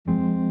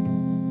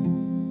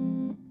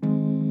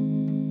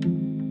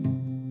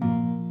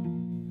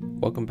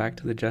Welcome back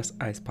to the Just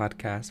Ice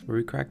podcast, where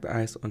we crack the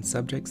ice on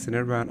subjects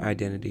centered around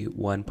identity,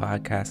 one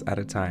podcast at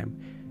a time.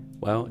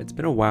 Well, it's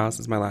been a while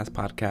since my last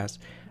podcast.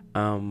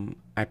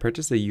 I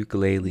purchased a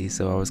ukulele,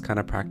 so I was kind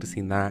of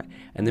practicing that,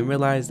 and then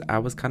realized I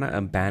was kind of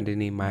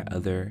abandoning my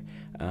other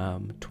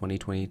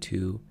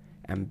 2022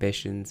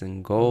 ambitions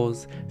and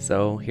goals.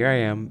 So here I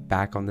am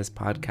back on this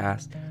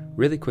podcast.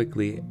 Really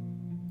quickly,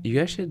 you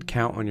guys should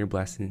count on your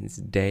blessings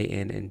day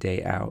in and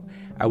day out.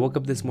 I woke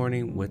up this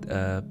morning with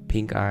a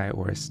pink eye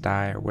or a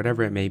sty or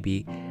whatever it may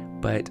be,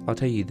 but I'll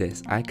tell you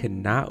this, I could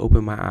not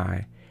open my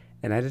eye,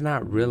 and I did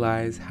not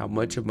realize how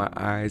much of my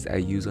eyes I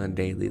use on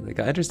daily. Like,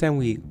 I understand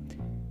we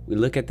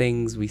look at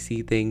things, we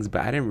see things,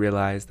 but I didn't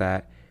realize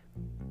that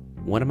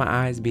one of my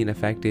eyes being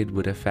affected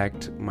would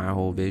affect my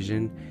whole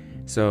vision.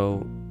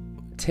 So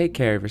take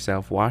care of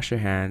yourself, wash your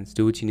hands,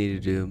 do what you need to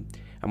do.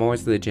 I'm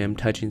always at the gym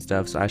touching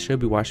stuff, so I should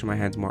be washing my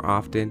hands more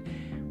often,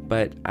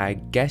 but I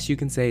guess you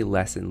can say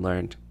lesson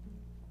learned.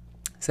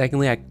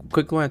 Secondly, I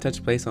quickly want to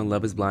touch base on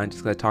Love is Blind,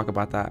 just because I talk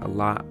about that a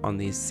lot on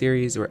these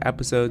series or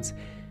episodes.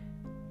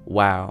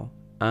 Wow.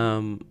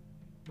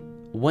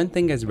 One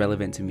thing that's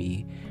relevant to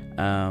me,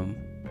 I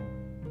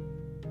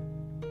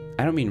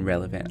don't mean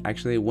relevant.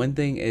 Actually, one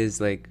thing is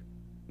like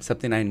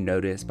something I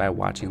noticed by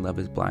watching Love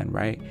is Blind,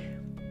 right?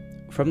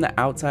 From the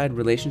outside,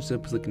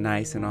 relationships look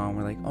nice and all. And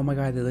we're like, oh my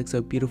God, they look so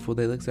beautiful.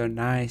 They look so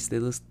nice. They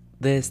look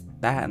this,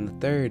 that, and the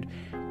third.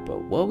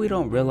 But what we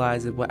don't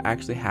realize is what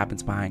actually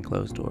happens behind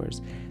closed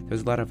doors.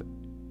 There's a lot of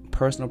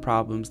personal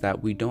problems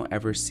that we don't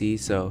ever see.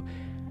 So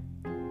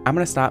I'm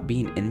going to stop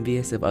being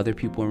envious of other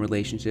people in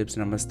relationships,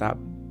 and I'm going to stop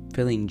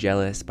feeling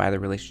jealous by the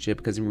relationship,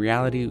 because in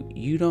reality,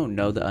 you don't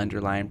know the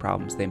underlying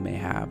problems they may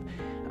have.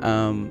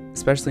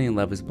 Especially in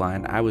Love is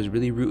Blind, I was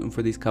really rooting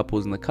for these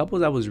couples, and the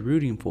couples I was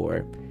rooting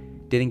for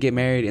didn't get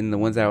married, and the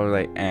ones that were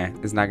like,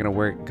 it's not gonna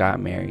work, got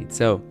married.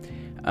 So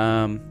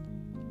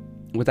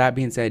with that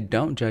being said,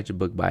 don't judge a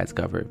book by its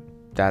cover.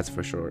 That's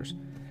for sure.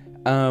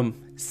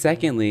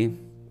 Secondly,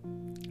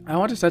 I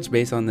want to touch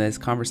base on this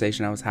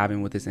conversation I was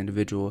having with this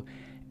individual,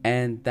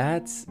 and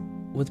that's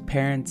with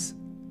parents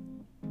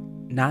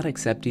not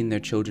accepting their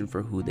children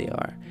for who they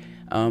are.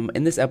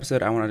 In this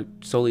episode, I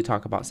want to solely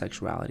talk about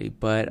sexuality,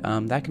 but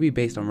that can be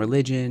based on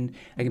religion,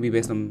 that can be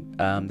based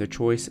on their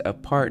choice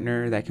of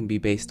partner, that can be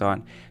based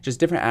on just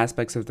different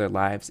aspects of their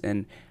lives.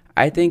 And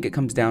I think it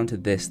comes down to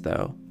this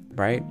though,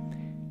 right?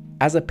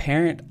 As a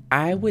parent,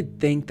 I would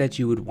think that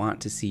you would want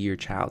to see your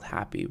child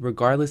happy,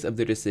 regardless of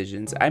their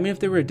decisions. I mean, if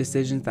there were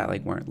decisions that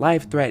like weren't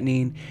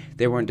life-threatening,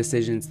 there weren't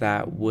decisions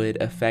that would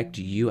affect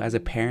you as a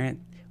parent,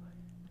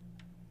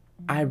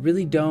 I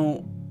really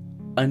don't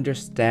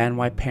understand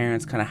why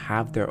parents kind of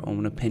have their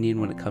own opinion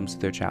when it comes to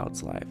their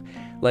child's life.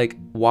 Like,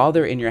 while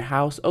they're in your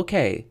house,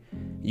 okay,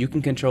 you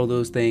can control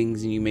those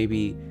things and you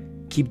maybe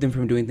keep them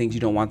from doing things you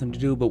don't want them to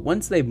do. But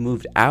once they've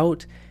moved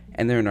out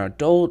and they're an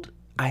adult,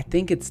 I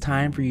think it's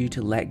time for you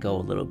to let go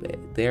a little bit.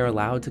 They're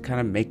allowed to kind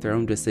of make their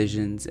own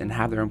decisions and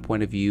have their own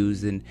point of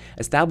views and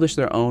establish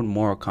their own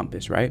moral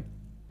compass, right?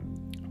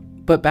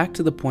 But back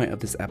to the point of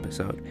this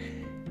episode.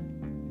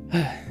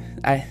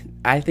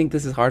 I think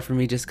this is hard for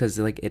me just because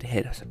like it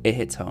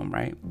hits home,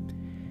 right?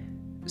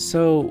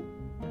 So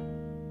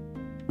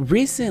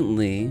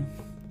recently,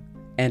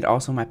 and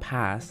also my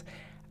past,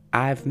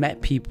 I've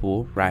met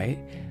people, right,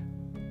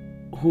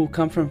 who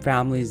come from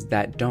families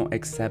that don't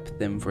accept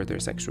them for their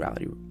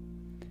sexuality.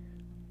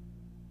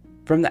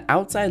 From the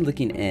outside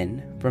looking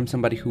in, from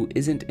somebody who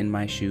isn't in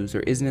my shoes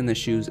or isn't in the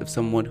shoes of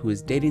someone who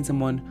is dating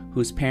someone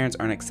whose parents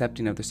aren't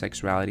accepting of their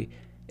sexuality,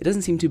 it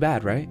doesn't seem too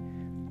bad, right?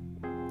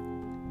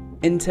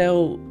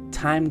 Until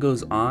time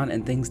goes on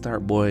and things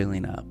start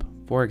boiling up.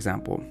 For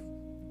example,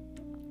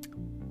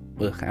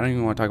 I don't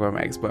even want to talk about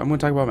my ex, but I'm going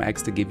to talk about my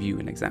ex to give you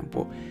an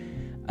example.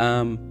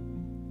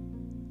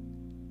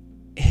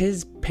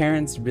 His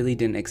parents really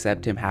didn't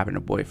accept him having a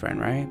boyfriend,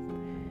 right?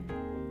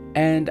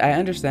 And I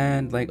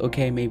understand, like,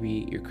 okay,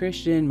 maybe you're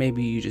Christian,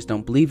 maybe you just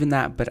don't believe in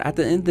that, but at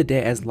the end of the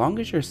day, as long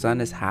as your son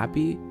is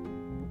happy,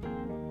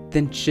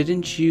 then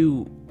shouldn't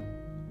you,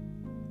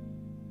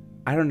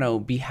 I don't know,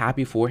 be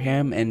happy for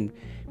him and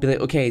be like,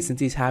 okay, since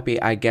he's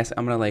happy, I guess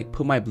I'm gonna like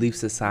put my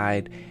beliefs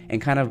aside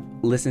and kind of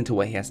listen to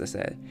what he has to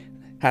say.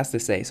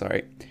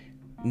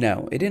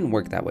 No, it didn't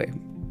work that way.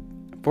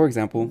 For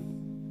example,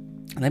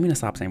 let me not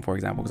stop saying for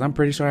example, because I'm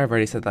pretty sure I've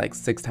already said that like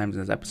 6 times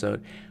in this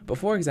episode. But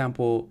for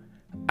example,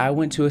 I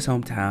went to his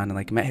hometown and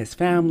like met his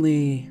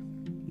family,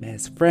 met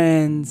his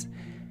friends,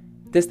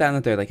 this, that, and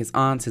the third, like his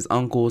aunts, his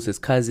uncles, his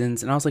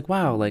cousins. And I was like,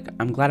 wow, like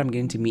I'm glad I'm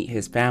getting to meet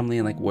his family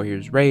and like where he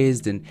was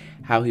raised and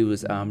how he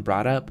was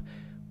brought up.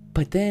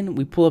 But then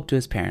we pull up to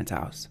his parents'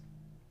 house.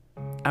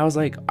 I was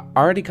like,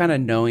 already kind of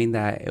knowing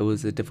that it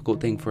was a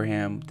difficult thing for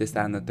him, this,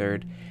 that, and the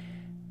third.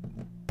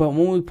 But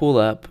when we pull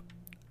up,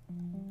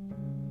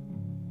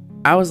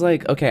 I was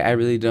like, okay, I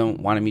really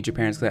don't want to meet your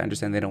parents because I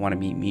understand they don't want to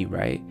meet me,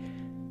 right?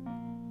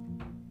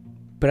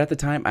 But at the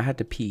time, I had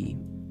to pee.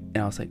 And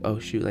I was like, oh,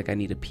 shoot, like I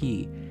need to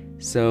pee.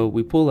 So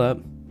we pull up.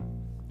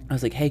 I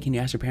was like, hey, can you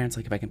ask your parents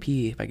like if I can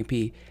pee?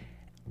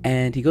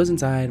 And he goes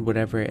inside,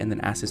 whatever, and then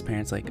asks his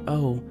parents, like,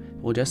 oh,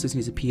 well, Justice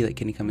needs to pee. Like,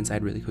 can he come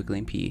inside really quickly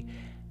and pee?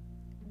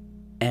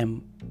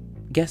 And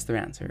guess their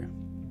answer.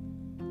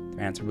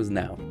 Their answer was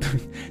no.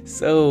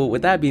 So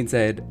with that being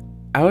said,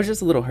 I was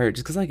just a little hurt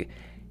just because, like,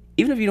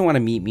 even if you don't want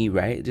to meet me,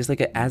 right, just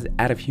like as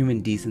out of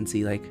human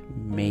decency, like,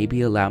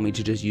 maybe allow me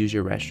to just use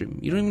your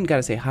restroom. You don't even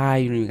gotta say hi,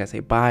 you don't even gotta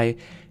say bye,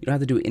 you don't have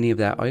to do any of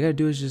that. All you gotta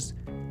do is just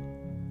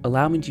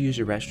allow me to use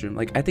your restroom.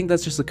 Like, I think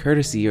that's just a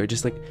courtesy, or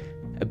just like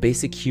a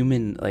basic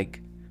human,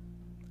 like,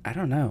 I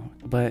don't know.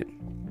 But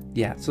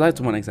yeah, so that's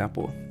one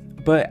example.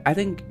 But I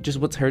think just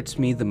what hurts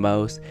me the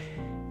most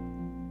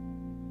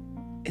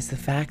is the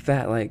fact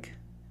that, like,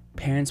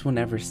 parents will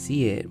never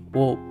see it.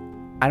 Well,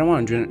 I don't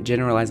want to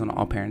generalize on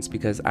all parents,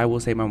 because I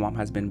will say my mom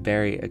has been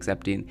very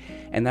accepting,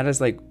 and that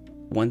is like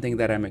one thing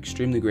that I'm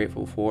extremely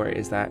grateful for,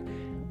 is that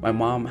my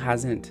mom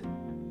hasn't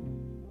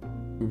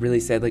really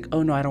said like,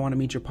 oh no, I don't want to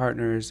meet your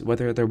partners,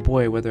 whether they're a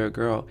boy, whether a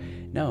girl.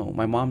 No,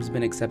 my mom's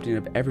been accepting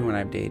of everyone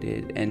I've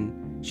dated,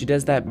 and she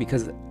does that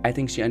because I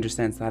think she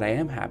understands that I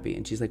am happy,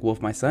 and she's like, well,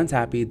 if my son's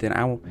happy, then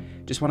I will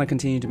just want to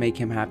continue to make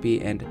him happy,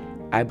 and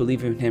I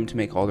believe in him to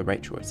make all the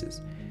right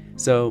choices.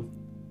 So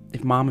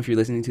if you're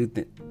listening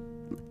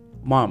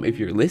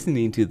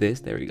to this,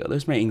 there we go,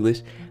 there's my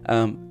English.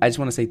 I just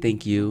want to say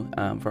thank you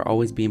for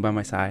always being by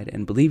my side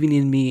and believing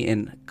in me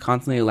and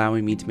constantly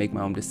allowing me to make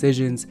my own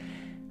decisions.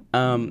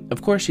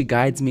 Of course, she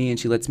guides me and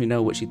she lets me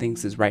know what she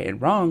thinks is right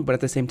and wrong, but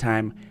at the same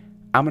time,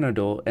 I'm an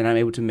adult and I'm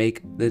able to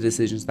make the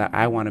decisions that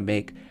I want to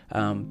make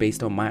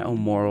based on my own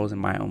morals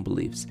and my own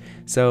beliefs.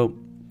 So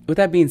with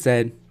that being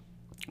said,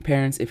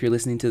 parents, if you're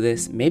listening to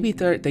this, maybe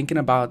start thinking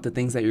about the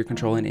things that you're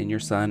controlling in your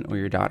son or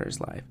your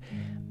daughter's life.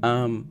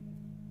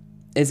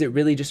 Is it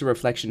really just a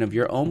reflection of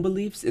your own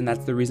beliefs, and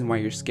that's the reason why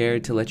you're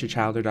scared to let your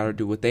child or daughter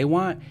do what they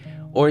want?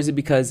 Or is it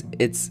because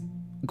it's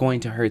going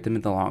to hurt them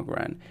in the long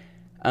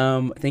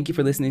run? Thank you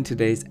for listening to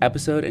today's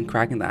episode and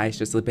cracking the ice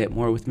just a bit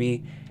more with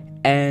me.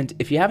 And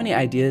if you have any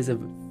ideas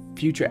of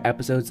future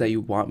episodes that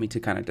you want me to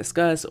kind of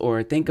discuss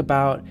or think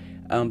about,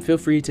 feel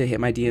free to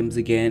hit my DMs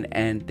again.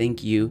 And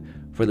thank you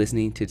for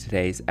listening to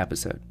today's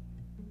episode.